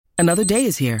Another day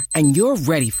is here, and you're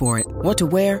ready for it. What to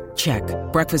wear? Check.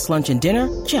 Breakfast, lunch, and dinner?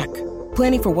 Check.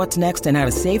 Planning for what's next and how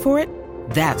to save for it?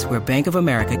 That's where Bank of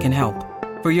America can help.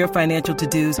 For your financial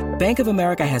to-dos, Bank of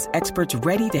America has experts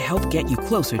ready to help get you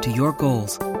closer to your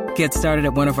goals. Get started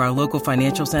at one of our local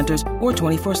financial centers or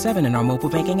 24/7 in our mobile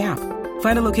banking app.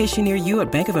 Find a location near you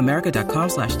at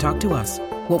bankofamerica.com/talktous.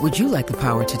 What would you like the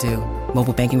power to do?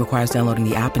 Mobile banking requires downloading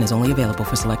the app and is only available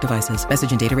for select devices.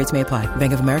 Message and data rates may apply.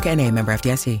 Bank of America N.A., member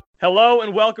FDIC. Hello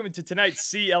and welcome to tonight's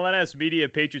CLNS Media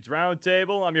Patriots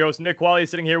Roundtable. I'm your host, Nick Qualley,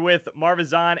 sitting here with Marv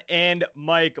Zahn and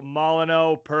Mike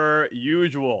Molyneux, per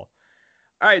usual.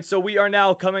 All right, so we are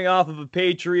now coming off of a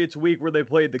Patriots week where they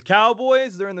played the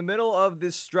Cowboys. They're in the middle of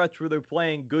this stretch where they're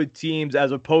playing good teams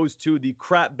as opposed to the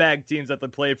crap bag teams that they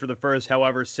played for the first,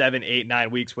 7, 8, 9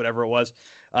 weeks, whatever it was.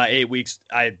 8 weeks,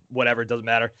 whatever, it doesn't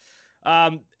matter.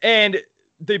 And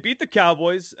they beat the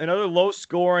Cowboys, another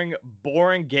low-scoring,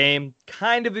 boring game,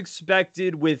 kind of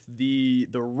expected with the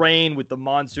rain, with the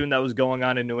monsoon that was going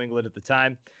on in New England at the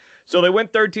time. So they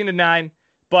went 13-9,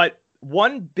 but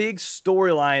one big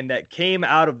storyline that came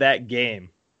out of that game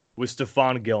was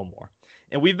Stephon Gilmore.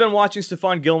 And we've been watching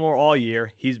Stephon Gilmore all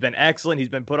year. He's been excellent. He's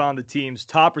been put on the team's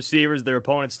top receivers, their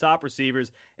opponent's top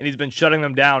receivers, and he's been shutting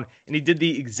them down. And he did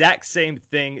the exact same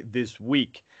thing this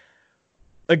week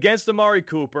against Amari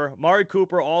Cooper. Amari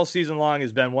Cooper all season long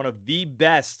has been one of the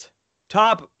best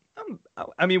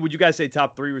would you guys say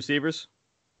top 3 receivers?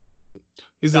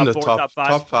 He's top in the 4, top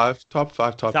 5,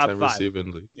 top 10 receiver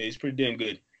in the league. Yeah, he's pretty damn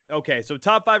good. Okay, so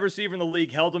top 5 receiver in the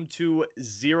league, held him to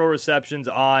 0 receptions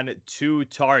on 2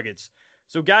 targets.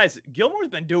 So guys, Gilmore's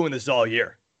been doing this all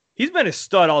year. He's been a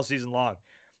stud all season long.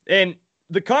 And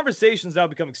the conversation's now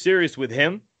becoming serious with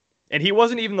him. And he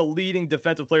wasn't even the leading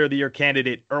defensive player of the year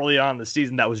candidate early on in the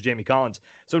season. That was Jamie Collins.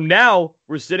 So now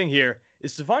we're sitting here.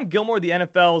 Is Stephon Gilmore the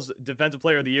NFL's defensive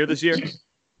player of the year this year?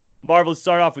 Marv, let's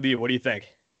start off with you. What do you think?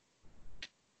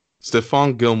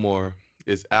 Stephon Gilmore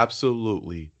is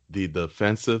absolutely the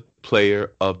defensive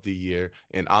player of the year,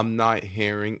 and I'm not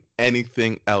hearing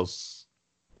anything else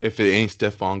if it ain't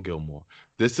Stephon Gilmore.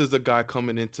 This is a guy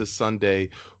coming into Sunday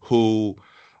who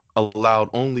allowed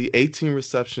only 18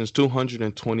 receptions,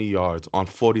 220 yards on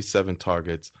 47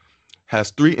 targets,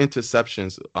 has 3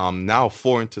 interceptions, now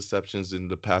 4 interceptions in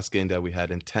the past game that we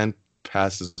had, and 10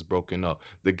 passes broken up.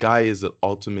 The guy is an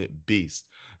ultimate beast.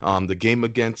 The game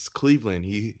against Cleveland,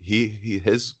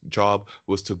 his job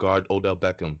was to guard Odell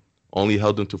Beckham. Only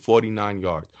held him to 49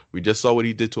 yards. We just saw what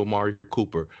he did to Amari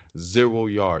Cooper, 0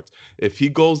 yards. If he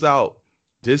goes out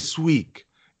this week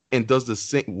and does the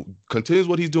same, continues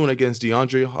what he's doing against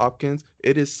DeAndre Hopkins,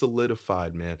 it is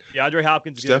solidified, man. DeAndre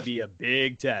Hopkins is going to be a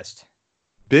big test.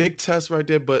 Big test right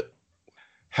there, but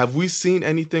have we seen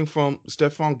anything from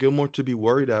Stephon Gilmore to be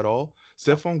worried at all?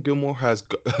 Stephon Gilmore has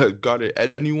guarded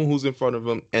anyone who's in front of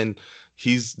him, and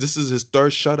this is his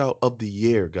 3rd shutout of the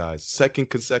year, guys. 2nd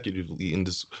consecutively in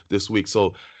this week.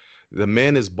 So the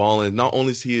man is balling. Not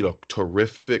only is he a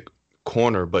terrific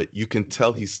corner, but you can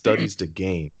tell he studies the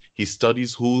game. He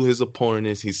studies who his opponent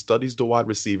is. He studies the wide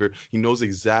receiver. He knows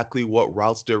exactly what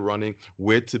routes they're running,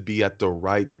 where to be at the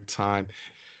right time.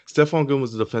 Stephon Gilmore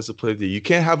is the defensive player of the year. You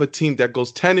can't have a team that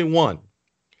goes 10-1.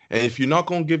 And if you're not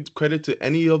going to give credit to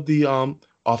any of the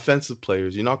offensive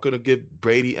players, you're not going to give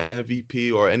Brady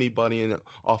MVP or anybody in the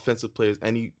offensive players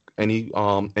any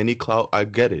clout. I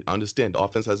get it. I understand. The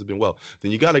offense hasn't been well.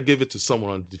 Then you got to give it to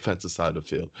someone on the defensive side of the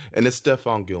field. And it's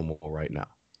Stephon Gilmore right now.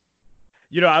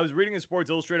 You know, I was reading a Sports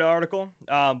Illustrated article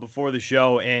before the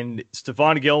show, and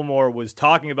Stephon Gilmore was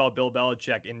talking about Bill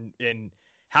Belichick and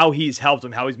how he's helped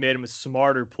him, how he's made him a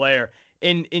smarter player.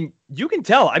 And you can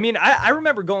tell. I mean, I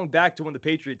remember going back to when the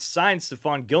Patriots signed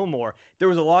Stephon Gilmore. There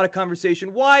was a lot of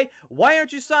conversation. Why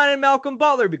aren't you signing Malcolm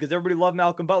Butler? Because everybody loved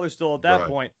Malcolm Butler still at that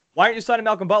point. Why aren't you signing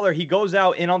Malcolm Butler? He goes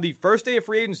out, and on the first day of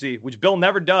free agency, which Bill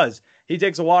never does, he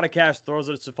takes a lot of cash, throws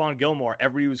it at Stephon Gilmore.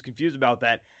 Everybody was confused about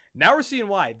that. Now we're seeing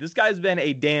why. This guy's been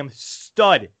a damn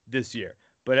stud this year.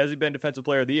 But has he been Defensive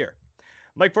Player of the Year?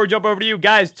 Mike, before we jump over to you,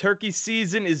 guys, turkey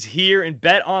season is here, and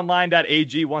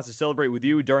betonline.ag wants to celebrate with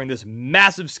you during this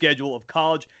massive schedule of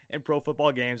college and pro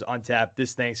football games on tap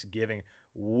this Thanksgiving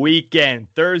weekend.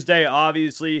 Thursday,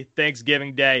 obviously,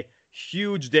 Thanksgiving Day,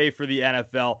 huge day for the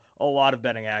NFL, a lot of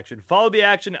betting action. Follow the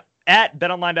action at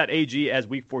betonline.ag as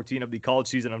week 14 of the college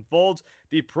season unfolds.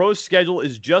 The pro schedule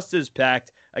is just as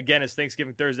packed, again, as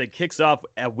Thanksgiving Thursday kicks off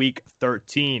at week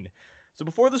 13. So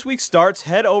before this week starts,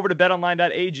 head over to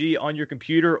betonline.ag on your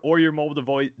computer or your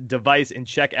mobile device and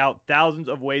check out thousands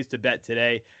of ways to bet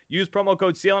today. Use promo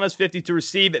code CLNS50 to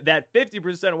receive that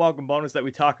 50% welcome bonus that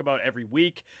we talk about every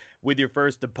week with your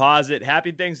first deposit.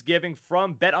 Happy Thanksgiving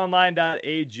from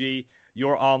betonline.ag.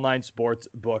 your online sports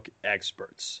book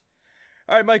experts.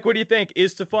 All right, Mike, what do you think?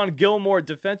 Is Stephon Gilmore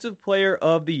Defensive Player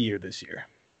of the Year this year?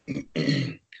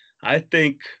 I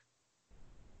think,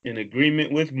 in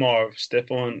agreement with Marv,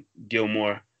 Stephon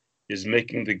Gilmore is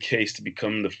making the case to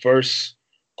become the first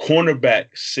cornerback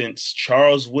since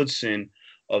Charles Woodson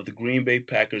of the Green Bay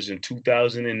Packers in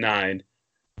 2009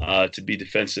 to be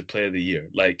Defensive Player of the Year.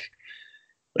 Like,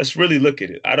 let's really look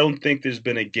at it. I don't think there's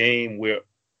been a game where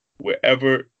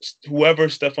whoever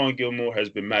Stephon Gilmore has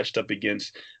been matched up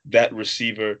against, that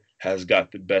receiver has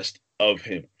got the best of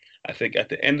him. I think at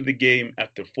the end of the game,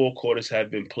 after 4 quarters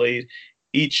have been played,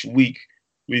 each week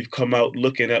we've come out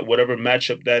looking at whatever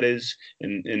matchup that is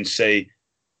and say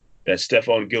that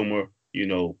Stephon Gilmore,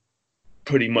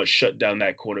 pretty much shut down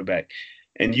that quarterback.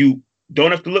 And you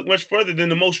don't have to look much further than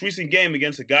the most recent game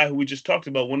against a guy who we just talked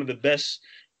about, one of the best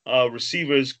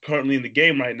receivers currently in the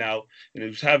game right now, and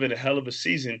who's having a hell of a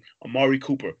season, Amari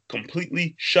Cooper,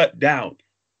 completely shut down.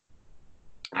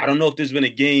 I don't know if there's been a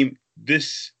game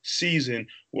this season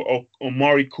where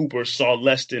Amari Cooper saw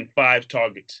less than 5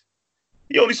 targets.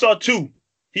 He only saw 2.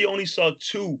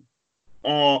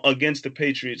 Against the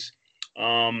Patriots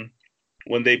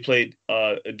when they played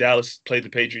Dallas played the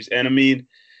Patriots. And I mean,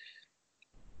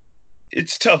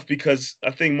 it's tough because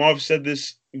I think Marv said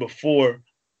this before.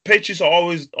 Patriots are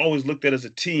always looked at as a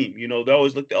team. They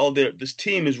always looked at, this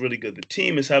team is really good. The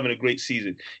team is having a great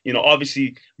season.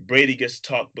 Obviously Brady gets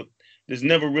talked, but there's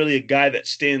never really a guy that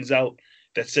stands out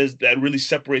that really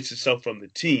separates itself from the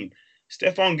team.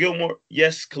 Stephon Gilmore,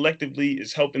 yes, collectively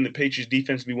is helping the Patriots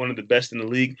defense be one of the best in the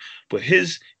league, but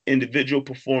his individual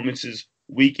performances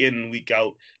week in and week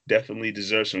out definitely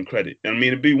deserve some credit. I mean,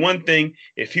 it'd be one thing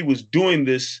if he was doing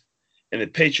this and the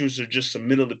Patriots are just a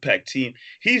middle-of-the-pack team.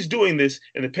 He's doing this,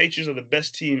 and the Patriots are the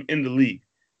best team in the league.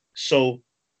 So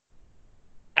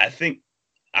I think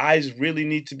eyes really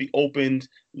need to be opened.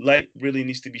 Light really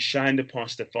needs to be shined upon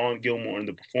Stephon Gilmore and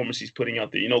the performance he's putting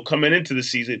out there. Coming into the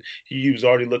season, he was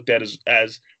already looked at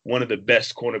as one of the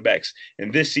best cornerbacks.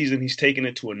 And this season, he's taken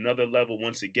it to another level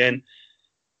once again.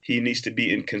 He needs to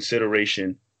be in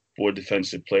consideration for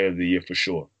Defensive Player of the Year for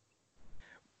sure.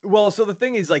 Well, so the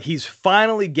thing is, he's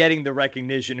finally getting the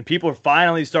recognition, and people are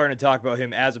finally starting to talk about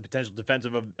him as a potential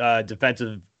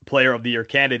defensive player of the year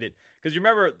candidate. Because you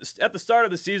remember, at the start of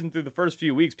the season, through the first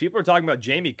few weeks, people are talking about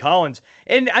Jamie Collins.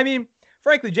 And, I mean,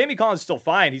 frankly, Jamie Collins is still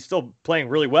fine. He's still playing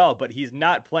really well, but he's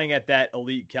not playing at that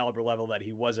elite caliber level that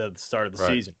he was at the start of the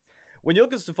season. When you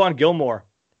look at Stephon Gilmore,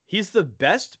 he's the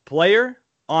best player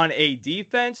on a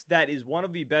defense that is one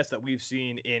of the best that we've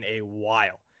seen in a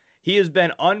while. He has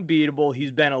been unbeatable.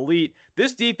 He's been elite.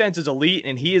 This defense is elite,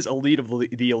 and he is elite of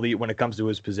the elite when it comes to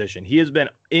his position. He has been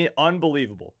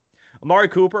unbelievable. Amari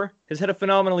Cooper has had a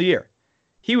phenomenal year.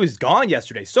 He was gone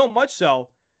yesterday, so much so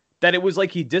that it was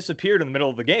like he disappeared in the middle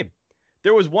of the game.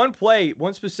 There was one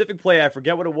specific play, I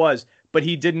forget what it was, but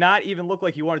he did not even look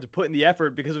like he wanted to put in the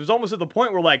effort because it was almost at the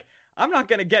point where, I'm not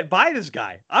going to get by this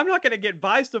guy. I'm not going to get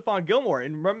by Stephon Gilmore.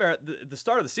 And remember, at the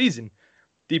start of the season,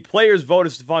 the players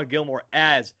voted Stephon Gilmore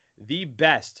as the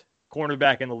best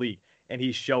cornerback in the league, and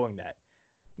he's showing that.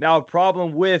 Now, a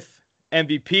problem with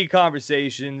MVP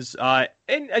conversations, and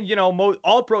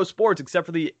all pro sports except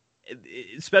for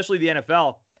especially the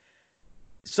NFL,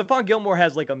 Stephon Gilmore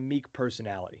has a meek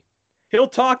personality. He'll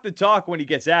talk the talk when he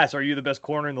gets asked, "Are you the best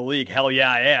corner in the league?" Hell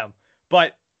yeah, I am.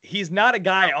 But he's not a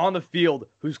guy on the field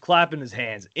who's clapping his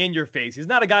hands in your face. He's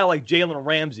not a guy like Jalen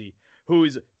Ramsey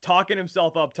who's talking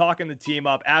himself up, talking the team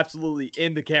up, absolutely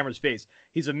in the camera's face.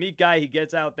 He's a meek guy. He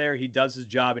gets out there, he does his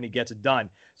job, and he gets it done.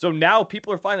 So now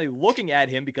people are finally looking at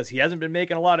him because he hasn't been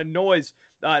making a lot of noise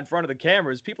in front of the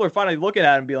cameras. People are finally looking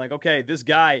at him and being like, okay, this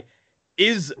guy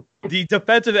is the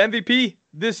defensive MVP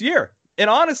this year. And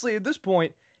honestly, at this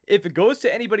point, if it goes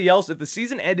to anybody else, if the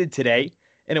season ended today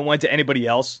and it went to anybody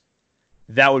else,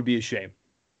 that would be a shame.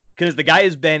 Because the guy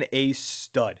has been a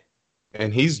stud.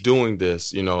 And he's doing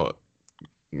this,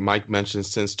 Mike mentioned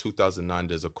since 2009,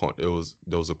 there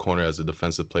was a corner as a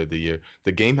defensive player of the year.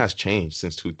 The game has changed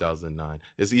since 2009.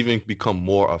 It's even become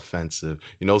more offensive.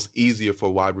 It's easier for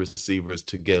wide receivers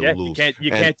to get loose.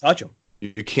 You can't touch them.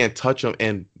 You can't touch them.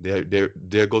 And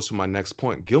there goes to my next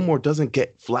point. Gilmore doesn't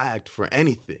get flagged for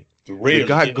anything. Really?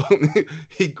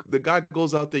 The guy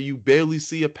goes out there. You barely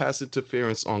see a pass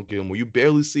interference on Gilmore. You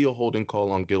barely see a holding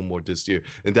call on Gilmore this year.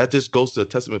 And that just goes to a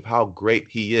testament of how great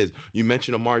he is. You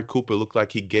mentioned Amari Cooper looked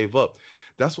like he gave up.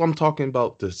 That's what I'm talking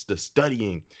about, the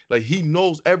studying. He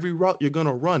knows every route you're going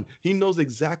to run. He knows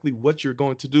exactly what you're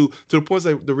going to do to the point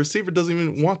that the receiver doesn't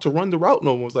even want to run the route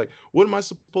no more. It's like, what am I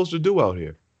supposed to do out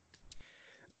here?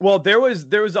 Well, there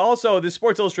was also the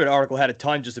Sports Illustrated article had a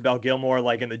ton just about Gilmore,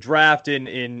 like in the draft and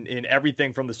in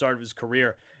everything from the start of his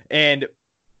career. And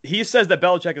he says that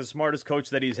Belichick is the smartest coach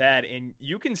that he's had. And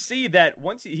you can see that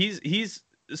once he's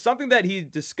something that he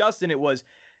discussed in it was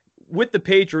with the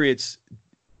Patriots.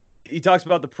 He talks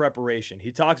about the preparation.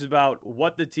 He talks about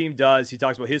what the team does. He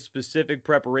talks about his specific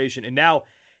preparation. And now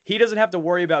he doesn't have to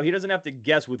worry about, he doesn't have to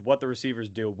guess with what the receivers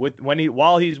do.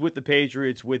 While he's with the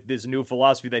Patriots with this new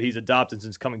philosophy that he's adopted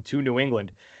since coming to New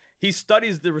England, he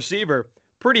studies the receiver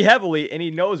pretty heavily and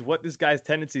he knows what this guy's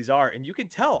tendencies are. And you can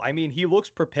tell, I mean, he looks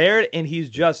prepared and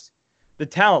he's just, the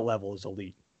talent level is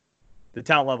elite. The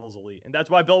talent level is elite. And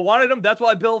that's why Bill wanted him. That's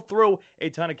why Bill threw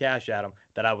a ton of cash at him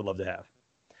that I would love to have.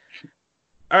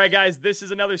 All right, guys, this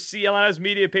is another CLNS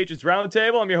Media Patriots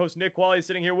Roundtable. I'm your host, Nick Qualley,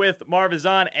 sitting here with Marv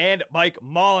Azan and Mike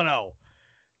Molyneux.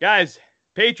 Guys,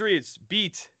 Patriots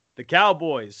beat the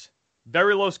Cowboys.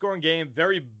 Very low-scoring game,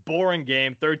 very boring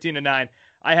game, 13-9.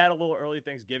 I had a little early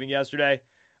Thanksgiving yesterday.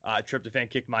 Tryptophan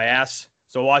kicked my ass.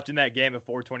 So watching that game at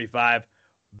 4:25,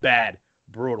 bad,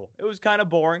 brutal. It was kind of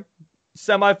boring,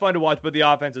 semi-fun to watch, but the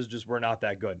offenses just were not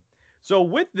that good. So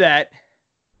with that,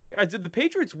 guys, did the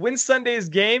Patriots win Sunday's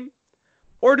game?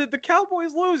 Or did the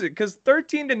Cowboys lose it? Because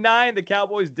 13-9, the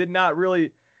Cowboys did not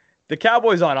really. The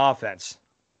Cowboys on offense.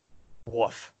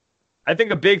 Woof. I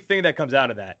think a big thing that comes out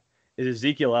of that is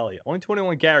Ezekiel Elliott. Only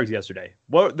 21 carries yesterday.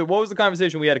 What was the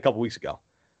conversation we had a couple weeks ago?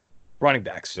 Running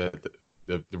backs. Yeah,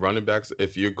 the running backs.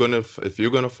 If you're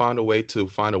gonna find a way to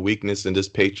find a weakness in this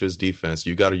Patriots defense,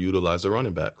 you got to utilize the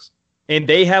running backs. And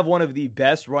they have one of the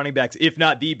best running backs, if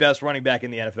not the best running back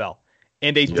in the NFL.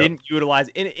 And they didn't utilize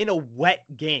in a wet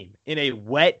game, in a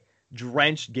wet,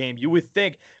 drenched game. You would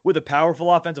think with a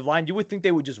powerful offensive line, you would think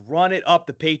they would just run it up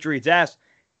the Patriots' ass.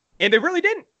 And they really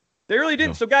didn't. They really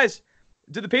didn't. No. So, guys,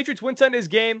 did the Patriots win Sunday's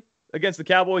game against the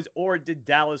Cowboys, or did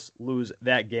Dallas lose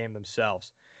that game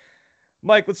themselves?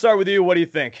 Mike, let's start with you. What do you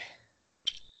think?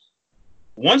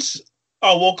 Once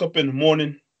I woke up in the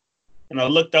morning and I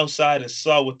looked outside and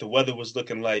saw what the weather was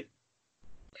looking like,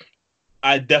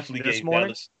 I definitely gave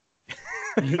Dallas.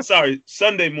 Sorry,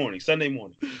 Sunday morning.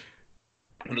 When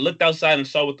I looked outside and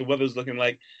saw what the weather was looking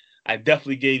like, I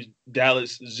definitely gave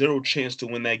Dallas zero chance to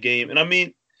win that game. And I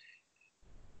mean,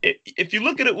 if you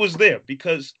look at it, was there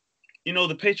because, you know,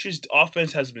 the Patriots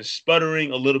offense has been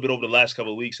sputtering a little bit over the last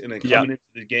couple of weeks. And then coming into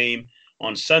the game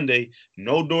on Sunday,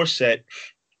 no Dorsett,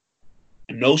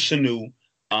 no Sanu.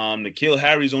 N'Keal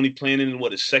Harry's only playing in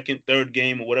his second, third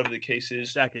game or whatever the case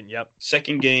is. Second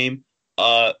game.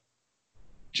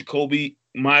 Jacoby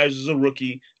Myers is a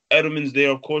rookie. Edelman's there,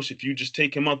 of course. If you just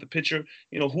take him out the picture,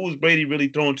 you know, who's Brady really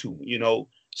throwing to? You know,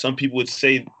 some people would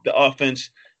say the offense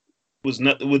was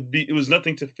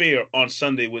nothing to fear on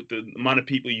Sunday with the amount of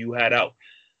people you had out.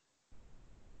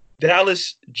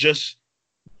 Dallas just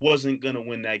wasn't going to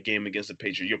win that game against the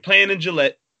Patriots. You're playing in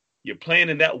Gillette. You're playing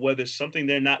in that weather, something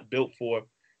they're not built for.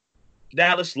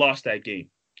 Dallas lost that game.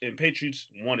 And Patriots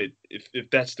won it, if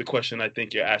that's the question I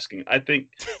think you're asking. I think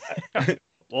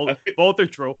well, both are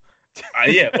true.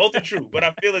 Both are true. But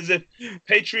I feel as if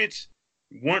Patriots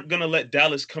weren't going to let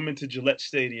Dallas come into Gillette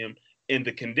Stadium in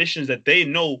the conditions that they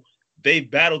know they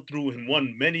battled through and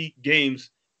won many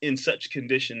games in such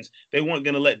conditions. They weren't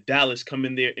going to let Dallas come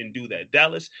in there and do that.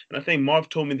 Dallas, and I think Marv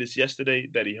told me this yesterday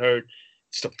that he heard,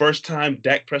 it's the first time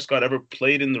Dak Prescott ever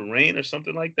played in the rain or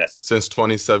something like that. Since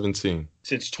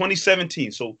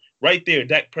 2017. So right there,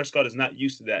 Dak Prescott is not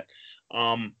used to that.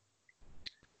 I'm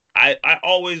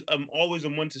always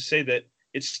one to say that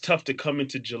it's tough to come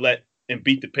into Gillette and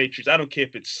beat the Patriots. I don't care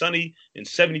if it's sunny and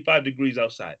 75 degrees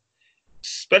outside,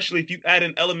 especially if you add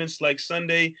in elements like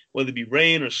Sunday, whether it be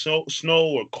rain or snow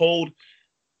or cold.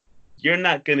 You're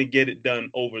not going to get it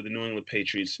done over the New England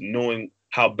Patriots, knowing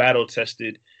how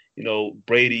battle-tested, you know,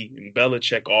 Brady and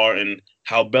Belichick are and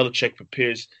how Belichick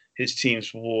prepares his teams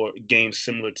for games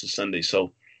similar to Sunday.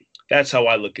 So that's how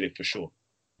I look at it for sure.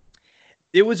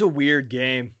 It was a weird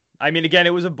game. I mean, again,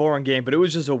 it was a boring game, but it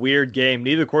was just a weird game.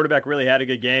 Neither quarterback really had a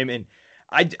good game, and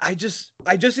I just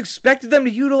expected them to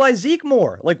utilize Zeke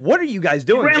more. Like, what are you guys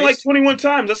doing? He ran like 21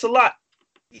 times. That's a lot.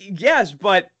 Yes,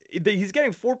 but he's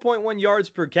getting 4.1 yards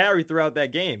per carry throughout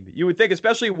that game. You would think,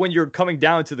 especially when you're coming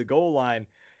down to the goal line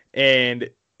and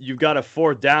you've got a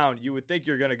fourth down, you would think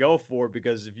you're going to go for it,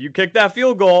 because if you kick that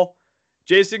field goal,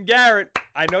 Jason Garrett,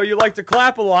 I know you like to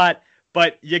clap a lot,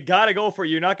 but you got to go for it.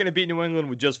 You're not going to beat New England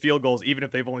with just field goals, even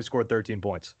if they've only scored 13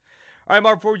 points. All right,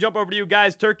 Mark, before we jump over to you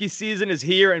guys, turkey season is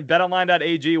here, and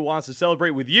BetOnline.ag wants to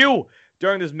celebrate with you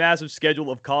during this massive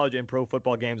schedule of college and pro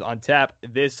football games on tap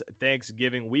this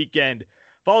Thanksgiving weekend.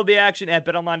 Follow the action at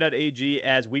betonline.ag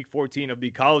as Week 14 of the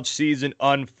college season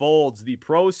unfolds. The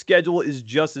pro schedule is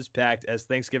just as packed as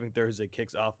Thanksgiving Thursday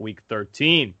kicks off Week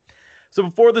 13. So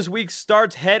before this week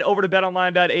starts, head over to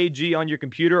betonline.ag on your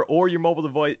computer or your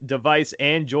mobile device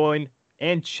and join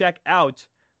and check out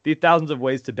the thousands of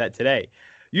ways to bet today.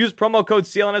 Use promo code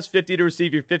CLNS50 to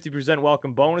receive your 50%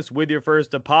 welcome bonus with your first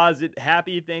deposit.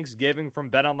 Happy Thanksgiving from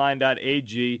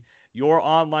betonline.ag, your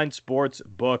online sports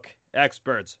book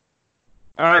experts.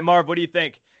 All right, Marv, what do you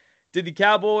think? Did the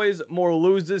Cowboys more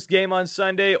lose this game on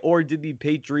Sunday, or did the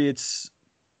Patriots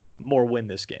more win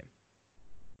this game?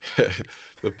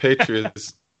 The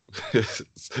Patriots,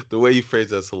 the way you phrase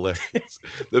that's hilarious.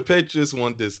 The Patriots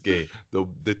won this game.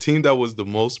 The team that was the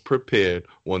most prepared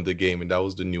won the game, and that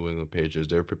was the New England Patriots.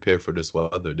 They're prepared for this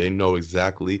weather. They know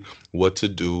exactly what to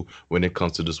do when it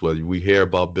comes to this weather. We hear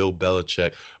about Bill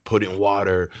Belichick putting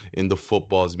water in the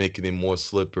footballs, making it more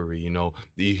slippery. You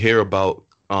hear about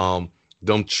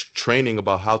them training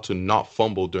about how to not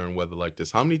fumble during weather like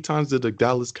this. How many times did the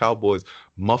Dallas Cowboys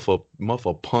muff a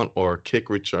punt or a kick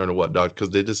return or whatnot because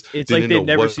they just didn't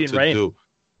know what to do?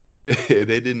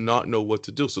 They did not know what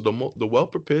to do. So the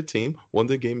well-prepared team won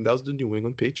the game. That was the New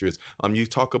England Patriots. You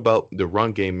talk about the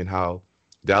run game and how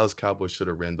Dallas Cowboys should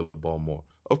have ran the ball more.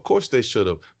 Of course they should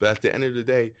have. But at the end of the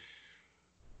day,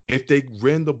 if they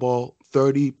ran the ball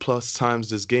 30-plus times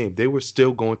this game, they were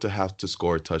still going to have to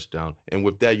score a touchdown. And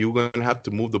with that, you're going to have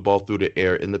to move the ball through the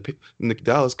air. And the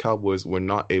Dallas Cowboys were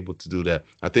not able to do that.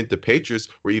 I think the Patriots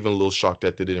were even a little shocked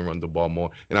that they didn't run the ball more.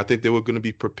 And I think they were going to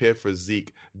be prepared for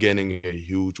Zeke getting a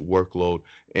huge workload.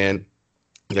 And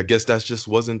I guess that just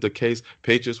wasn't the case.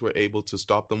 Patriots were able to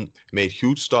stop them, made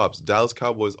huge stops. Dallas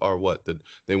Cowboys are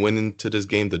they went into this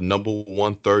game the number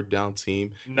one third down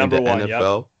team in the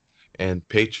NFL. Yep. And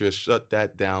Patriots shut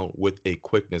that down with a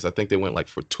quickness. I think they went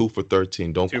for 2 for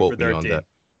 13. Don't quote me on that.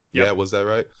 Yep. Yeah, was that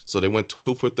right? So they went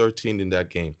 2 for 13 in that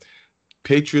game.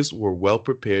 Patriots were well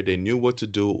prepared. They knew what to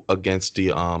do against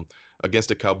the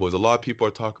Cowboys. A lot of people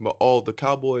are talking about, the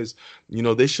Cowboys,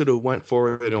 they should have went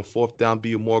for it on fourth down,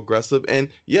 be more aggressive. And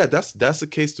yeah, that's a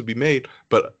case to be made.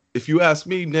 But if you ask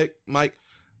me, Mike,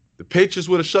 the Patriots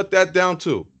would have shut that down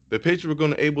too. The Patriots were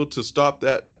going to able to stop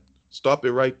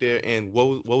it right there. And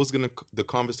what was the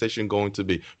conversation going to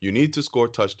be? You need to score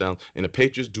touchdowns, and the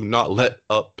Patriots do not let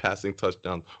up passing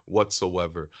touchdowns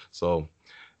whatsoever. So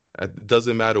it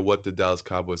doesn't matter what the Dallas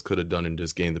Cowboys could have done in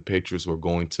this game. The Patriots were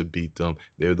going to beat them.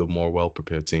 They're the more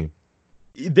well-prepared team.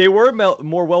 They were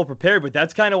more well-prepared, but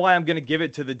that's kind of why I'm going to give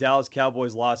it to the Dallas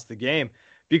Cowboys lost the game.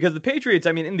 Because the Patriots,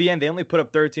 in the end, they only put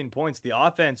up 13 points. The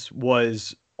offense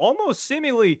was almost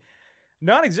seemingly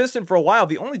non-existent for a while.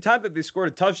 The only time that they scored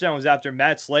a touchdown was after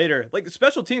Matt Slater. The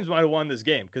special teams might have won this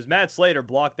game because Matt Slater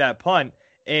blocked that punt,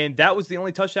 and that was the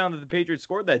only touchdown that the Patriots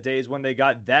scored that day is when they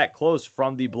got that close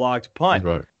from the blocked punt.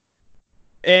 Right.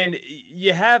 And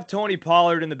you have Tony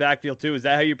Pollard in the backfield too. Is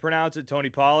that how you pronounce it,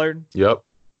 Tony Pollard? Yep.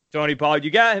 Tony Pollard.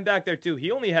 You got him back there too. He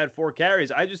only had 4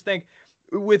 carries. I just think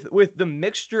with the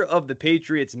mixture of the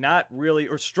Patriots not really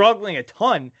or struggling a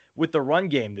ton with the run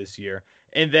game this year,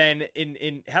 and then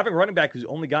in having a running back who's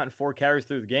only gotten 4 carries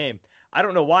through the game, I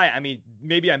don't know why.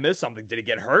 Maybe I missed something. Did he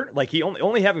get hurt? He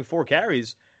only having 4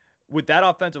 carries with that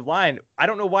offensive line. I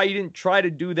don't know why you didn't try to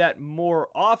do that more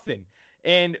often.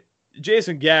 And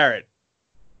Jason Garrett,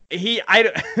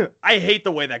 I hate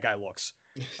the way that guy looks.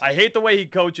 I hate the way he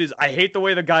coaches. I hate the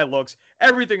way the guy looks.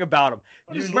 Everything about him.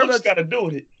 What does looks got to do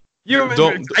with it?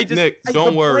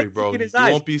 Don't worry, bro.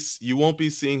 You won't be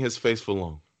seeing his face for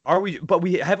long. Are we? But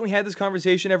haven't we had this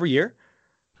conversation every year?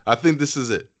 I think this is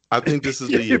it. I think this is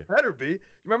the year. It better be.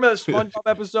 Remember that SpongeBob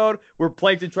episode where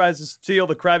Plankton tries to steal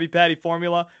the Krabby Patty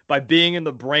formula by being in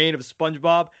the brain of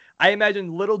SpongeBob? I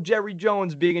imagine little Jerry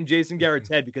Jones being in Jason Garrett's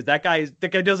head because that guy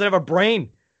doesn't have a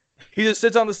brain. He just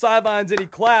sits on the sidelines and he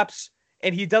claps,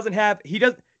 and you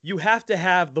have to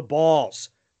have the balls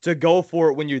to go for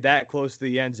it when you're that close to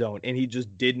the end zone, and he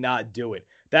just did not do it.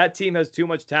 That team has too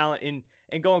much talent,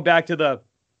 and going back to the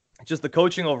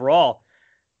coaching overall,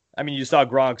 you saw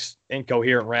Gronk's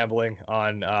incoherent rambling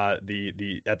on at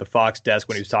the Fox desk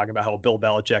when he was talking about how Bill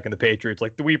Belichick and the Patriots,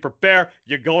 do we prepare?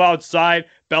 You go outside.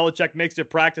 Belichick makes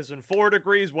it practice in 4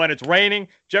 degrees when it's raining.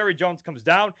 Jerry Jones comes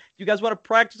down. You guys want to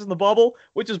practice in the bubble,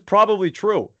 which is probably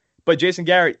true. But Jason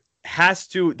Garrett has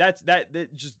to. That's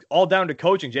just all down to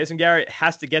coaching. Jason Garrett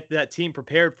has to get that team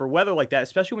prepared for weather like that,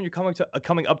 especially when you're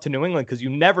coming up to New England, because you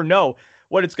never know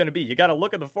what it's going to be. You got to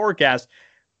look at the forecast.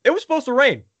 It was supposed to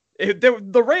rain.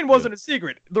 The rain wasn't a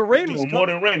secret. The rain was more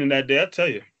than raining that day, I tell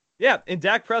you. Yeah, and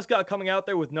Dak Prescott coming out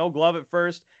there with no glove at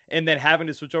first and then having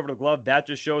to switch over to glove, that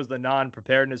just shows the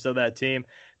non-preparedness of that team.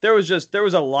 There was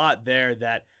a lot there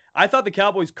that I thought the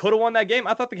Cowboys could have won that game.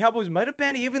 I thought the Cowboys might have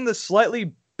been even the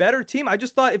slightly better team. I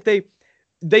just thought if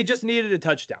they just needed a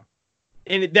touchdown.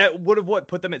 And that would have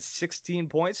put them at 16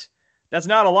 points. That's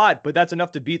not a lot, but that's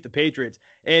enough to beat the Patriots.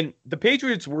 And the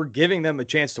Patriots were giving them a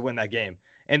chance to win that game,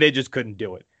 and they just couldn't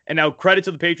do it. And now credit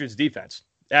to the Patriots defense.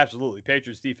 Absolutely.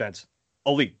 Patriots defense,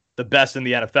 elite, the best in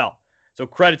the NFL. So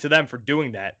credit to them for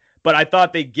doing that. But I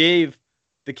thought they gave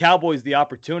the Cowboys the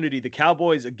opportunity. The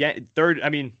Cowboys, again,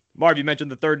 Marv, you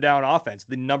mentioned the third down offense,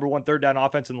 the number one third down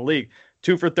offense in the league,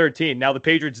 2 for 13. Now the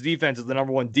Patriots defense is the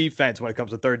number one defense when it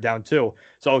comes to third down too.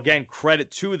 So again,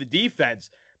 credit to the defense.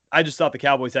 I just thought the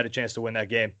Cowboys had a chance to win that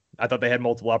game. I thought they had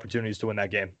multiple opportunities to win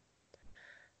that game.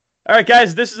 All right,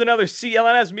 guys, this is another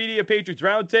CLNS Media Patriots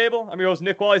Roundtable. I'm your host,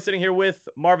 Nick Wally, sitting here with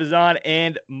Marv Azan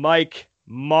and Mike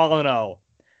Molyneux. All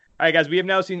right, guys, we have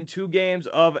now seen 2 games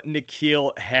of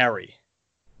N'Keal Harry.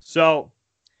 So,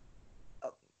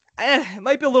 it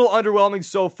might be a little underwhelming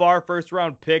so far.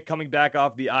 First-round pick coming back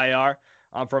off the IR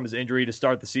from his injury to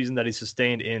start the season that he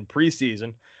sustained in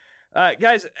preseason.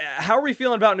 Guys, how are we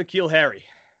feeling about N'Keal Harry?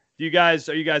 Are you guys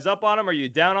up on him? Are you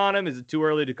down on him? Is it too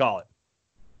early to call it?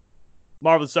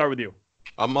 Marv, let's start with you.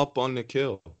 I'm up on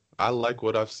N'Keal. I like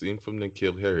what I've seen from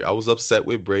N'Keal Harry. I was upset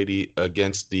with Brady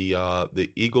against the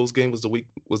Eagles game.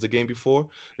 Was the game before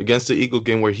against the Eagle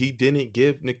game where he didn't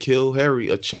give N'Keal Harry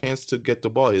a chance to get the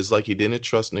ball. It's like he didn't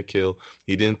trust N'Keal.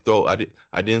 He didn't throw.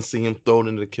 I didn't see him throw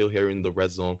to N'Keal Harry in the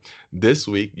red zone. This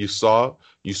week you saw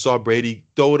Brady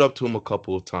throw it up to him a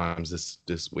couple of times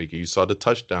this week. You saw the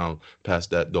touchdown pass,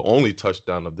 that the only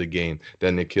touchdown of the game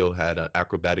that N'Keal had, an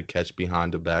acrobatic catch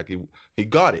behind the back. He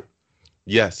got it.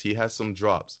 Yes, he had some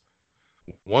drops.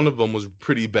 One of them was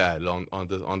pretty bad on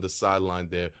the sideline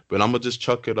there, but I'm gonna just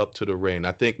chuck it up to the rain.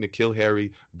 I think N'Keal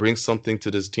Harry brings something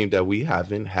to this team that we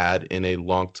haven't had in a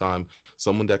long time.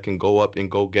 Someone that can go up and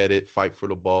go get it, fight for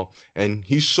the ball, and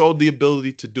he showed the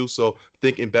ability to do so. I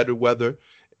think in better weather,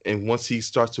 and once he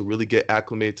starts to really get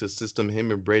acclimated to the system,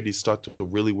 him and Brady start to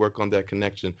really work on that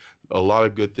connection. A lot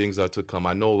of good things are to come.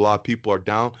 I know a lot of people are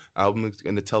down. I'm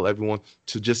going to tell everyone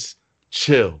to just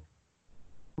chill,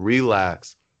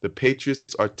 relax. The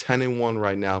Patriots are 10-1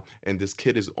 right now, and this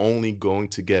kid is only going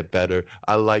to get better.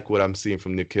 I like what I'm seeing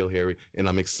from N'Keal Harry, and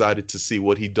I'm excited to see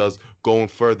what he does going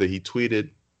further. He tweeted,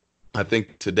 I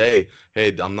think today,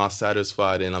 hey, I'm not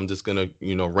satisfied, and I'm just going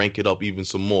to, rank it up even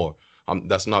some more.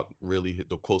 That's not really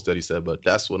the quotes that he said, but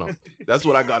that's what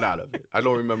I got out of it. I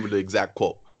don't remember the exact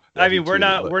quote. We're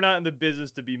not in the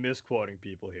business to be misquoting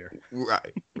people here.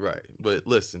 Right. But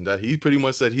listen, that he pretty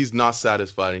much said he's not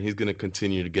satisfied and he's going to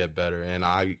continue to get better. And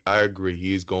I agree,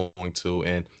 he's going to.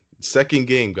 And second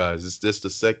game, guys, it's just the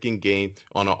second game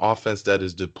on an offense that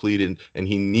is depleted, and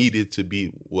he needed to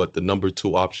be the number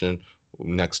 2 option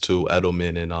next to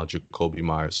Edelman and Jacoby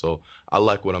Myers. So I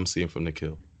like what I'm seeing from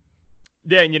N'Keal.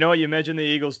 Yeah, and you know what? You mentioned the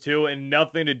Eagles, too, and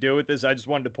nothing to do with this. I just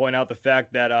wanted to point out the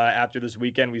fact that after this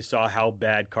weekend, we saw how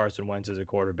bad Carson Wentz is a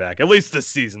quarterback. At least this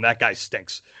season. That guy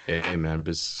stinks. Hey, man,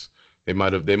 they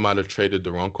might have traded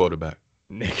the wrong quarterback.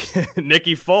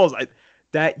 Nicky Foles.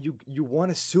 You won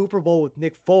a Super Bowl with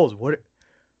Nick Foles. What?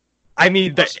 I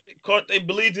mean, they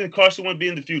believed in Carson Wentz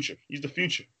being the future. He's the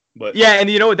future. But yeah, and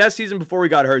you know what? That season before he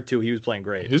got hurt, too, he was playing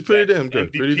great. He was pretty damn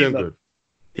good. Pretty damn good.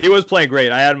 He was playing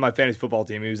great. I had him on my fantasy football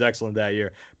team. He was excellent that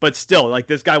year. But still,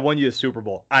 this guy won you a Super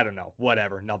Bowl. I don't know.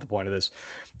 Whatever. Not the point of this.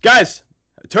 Guys,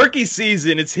 turkey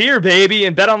season. It's here, baby.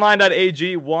 And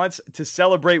BetOnline.ag wants to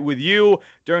celebrate with you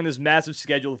during this massive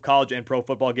schedule of college and pro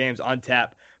football games on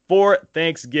tap for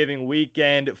Thanksgiving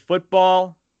weekend.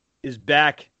 Football is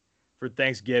back for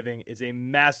Thanksgiving. It's a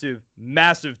massive,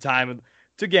 massive time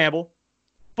to gamble.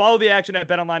 Follow the action at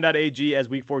betonline.ag as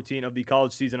Week 14 of the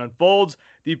college season unfolds.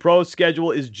 The pro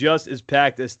schedule is just as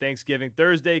packed as Thanksgiving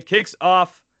Thursday kicks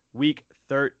off Week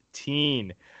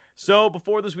 13. So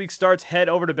before this week starts, head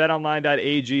over to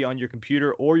betonline.ag on your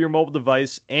computer or your mobile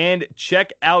device and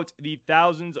check out the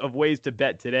thousands of ways to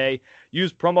bet today.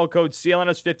 Use promo code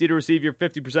CLNS50 to receive your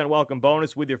 50% welcome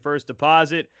bonus with your first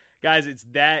deposit. Guys, it's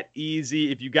that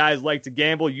easy. If you guys like to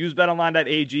gamble, use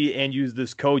betonline.ag and use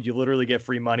this code. You literally get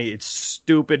free money. It's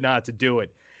stupid not to do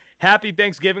it. Happy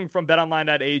Thanksgiving from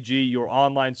betonline.ag, your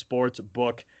online sports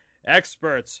book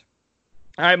experts.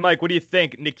 All right, Mike, what do you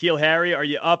think? N'Keal Harry, are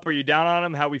you up? Are you down on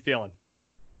him? How are we feeling?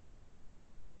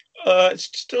 It's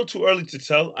still too early to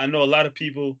tell. I know a lot of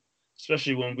people,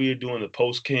 especially when we were doing the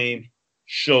post-game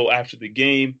show after the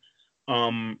game,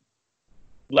 a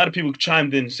lot of people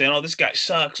chimed in saying, "Oh, this guy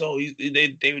sucks. Oh, they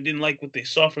didn't like what they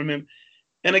saw from him."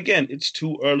 And again, it's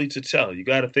too early to tell. You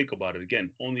got to think about it.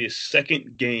 Again, only a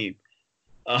second game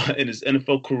in his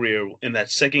NFL career, and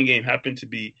that second game happened to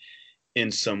be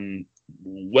in some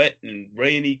wet and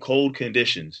rainy, cold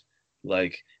conditions.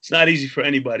 Like, it's not easy for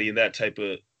anybody in that type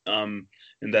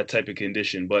of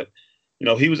condition. But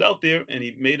he was out there and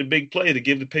he made a big play to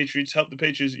help the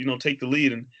Patriots, take the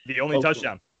lead and The only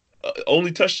touchdown.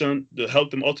 Only touchdown to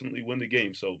help them ultimately win the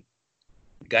game. So,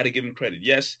 got to give him credit.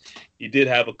 Yes, he did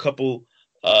have a couple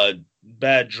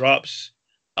bad drops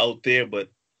out there,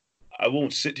 but I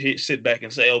won't sit back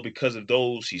and say, oh, because of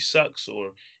those he sucks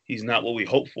or he's not what we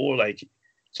hope for. Like,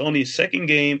 it's only his second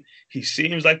game. He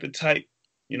seems like the type.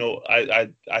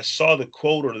 I saw the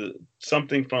quote or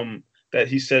something from that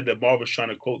he said that Marv was trying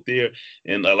to quote there,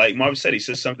 and like Marv said, he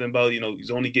said something about he's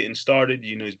only getting started.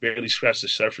 He's barely scratched the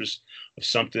surface of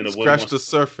something. Scratch the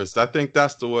surface. I think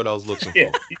that's the word I was looking for.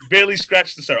 Yeah, he barely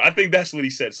scratched the surface. I think that's what he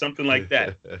said, something like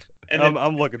that. And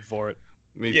I'm looking for it.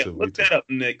 Me too. Look that up,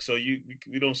 Nick. So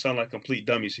we don't sound like complete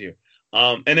dummies here.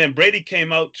 And then Brady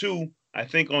came out too, I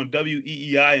think, on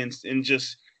WEEI and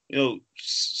just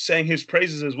sang his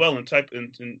praises as well in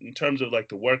terms of like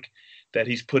the work that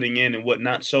he's putting in and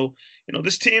whatnot. So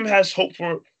this team has hope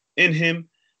in him.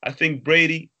 I think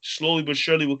Brady slowly but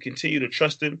surely will continue to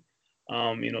trust him.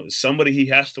 Somebody he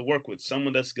has to work with,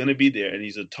 someone that's going to be there, and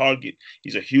he's a target.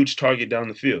 He's a huge target down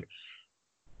the field.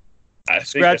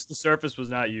 Scratch the surface was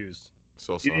not used.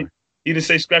 So sorry. You didn't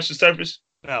say scratch the surface?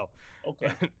 No.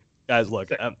 Okay. Guys, look,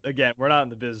 again, we're not in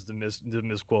the business to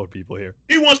misquote people here.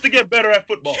 He wants to get better at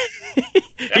football.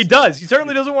 He does. He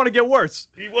certainly doesn't want to get worse.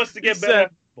 He wants to get better at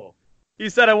football. He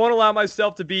said, I won't allow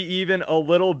myself to be even a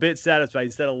little bit satisfied.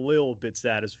 He said a little bit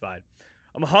satisfied.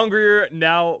 I'm hungrier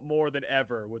now more than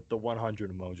ever with the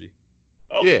 100 emoji.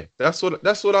 Okay. Yeah, that's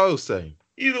what I was saying.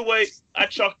 Either way, I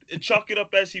chalk it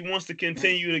up as he wants to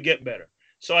continue to get better.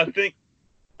 So I think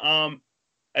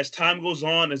as time goes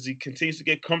on, as he continues to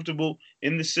get comfortable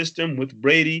in the system with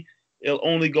Brady,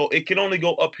 it can only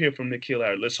go up here from N'Keal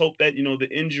Harry. Let's hope that the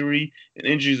injury and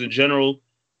injuries in general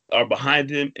are behind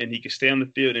him and he can stay on the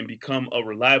field and become a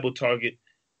reliable target,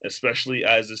 especially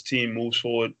as this team moves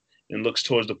forward and looks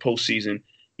towards the postseason.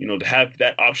 To have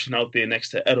that option out there next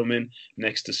to Edelman,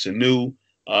 next to Sanu,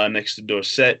 next to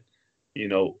Dorsett,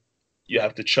 you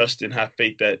have to trust and have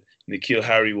faith that N'Keal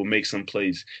Harry will make some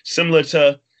plays. Similar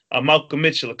to Malcolm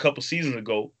Mitchell a couple seasons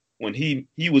ago when he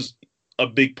was a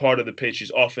big part of the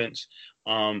Patriots offense.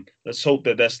 Let's hope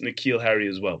that that's N'Keal Harry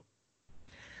as well.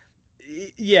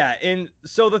 Yeah, and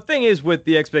so the thing is with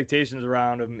the expectations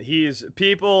around him,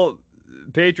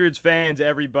 Patriots fans,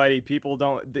 everybody,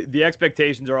 the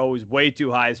expectations are always way too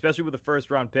high, especially with a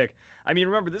first-round pick. I mean,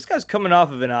 remember, this guy's coming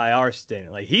off of an IR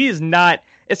stint. Like, it's not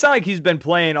like he's been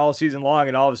playing all season long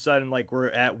and all of a sudden, like, we're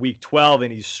at week 12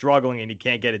 and he's struggling and he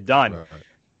can't get it done. Right.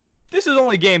 This is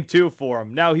only game 2 for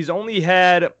him. Now, he's only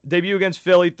had debut against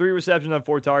Philly, 3 receptions on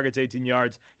 4 targets, 18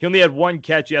 yards. He only had 1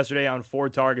 catch yesterday on 4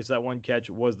 targets. That 1 catch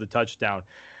was the touchdown.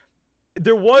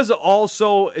 There was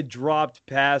also a dropped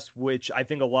pass, which I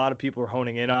think a lot of people are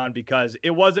honing in on because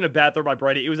it wasn't a bad throw by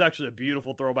Brady. It was actually a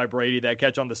beautiful throw by Brady, that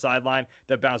catch on the sideline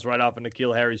that bounced right off of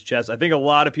N'Keal Harry's chest. I think a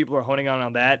lot of people are honing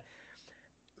on that.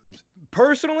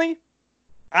 Personally,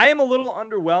 I am a little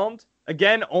underwhelmed.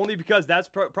 Again, only because that's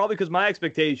probably because my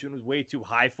expectation was way too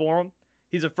high for him.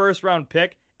 He's a first-round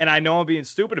pick, and I know I'm being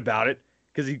stupid about it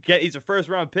because he's a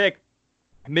first-round pick,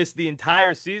 missed the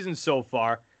entire season so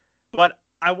far. But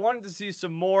I wanted to see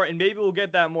some more, and maybe we'll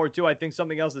get that more too. I think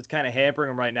something else that's kind of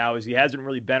hampering him right now is he hasn't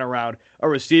really been around a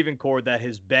receiving corps that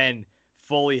has been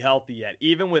fully healthy yet.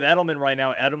 Even with Edelman right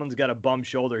now, Edelman's got a bum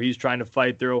shoulder he's trying to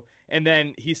fight through. And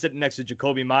then he's sitting next to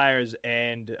Jacoby Myers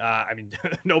and,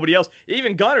 nobody else.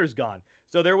 Even Gunner's gone.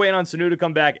 So they're waiting on Sanu to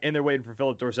come back, and they're waiting for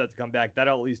Philip Dorsett to come back.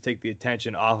 That'll at least take the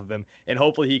attention off of him. And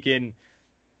hopefully he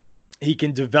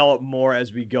can develop more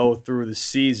as we go through the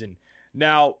season.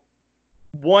 Now,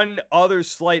 one other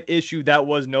slight issue that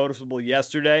was noticeable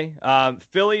yesterday,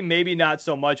 Philly maybe not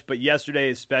so much, but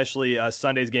yesterday especially,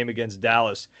 Sunday's game against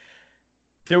Dallas,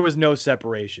 there was no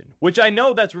separation, which I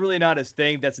know that's really not his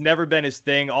thing. That's never been his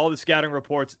thing. A lot of scouting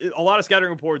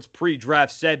reports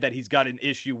pre-draft said that he's got an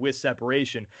issue with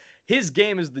separation. His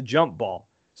game is the jump ball.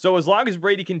 So as long as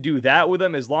Brady can do that with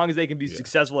him, as long as they can be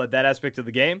successful at that aspect of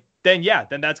the game, then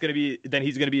he's going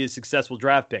to be a successful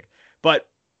draft pick. But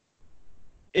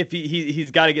if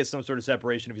he's got to get some sort of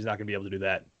separation if he's not going to be able to do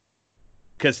that,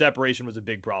 because separation was a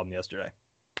big problem yesterday.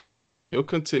 He'll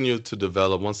continue to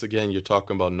develop. Once again, you're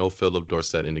talking about no Philip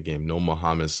Dorsett in the game, no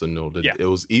Mohamed Sanu. It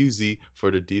was easy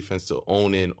for the defense to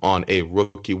own in on a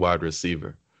rookie wide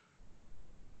receiver.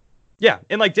 Yeah,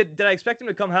 and like, did I expect him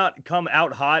to come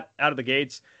out hot out of the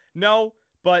gates? No,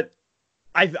 but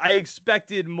I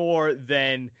expected more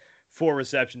than 4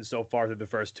 receptions so far through the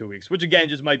first 2 weeks, which again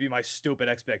just might be my stupid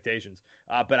expectations,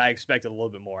 but I expected a little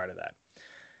bit more out of that.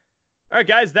 All right,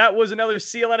 guys, that was another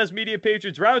CLNS Media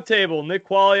Patriots Roundtable. Nick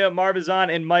Quaglia, Marvizon,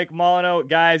 and Mike Molyneux.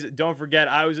 Guys, don't forget,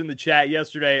 I was in the chat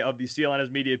yesterday of the CLNS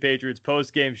Media Patriots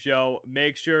post-game show.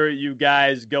 Make sure you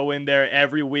guys go in there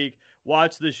every week,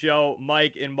 watch the show.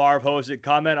 Mike and Marv host it.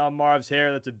 Comment on Marv's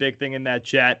hair. That's a big thing in that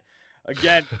chat.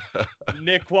 Again,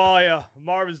 Nick Quaglia,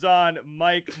 Marvizon,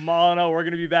 Mike Molyneux. We're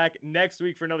going to be back next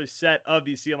week for another set of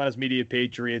the CLNS Media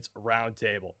Patriots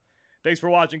Roundtable. Thanks for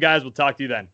watching, guys. We'll talk to you then.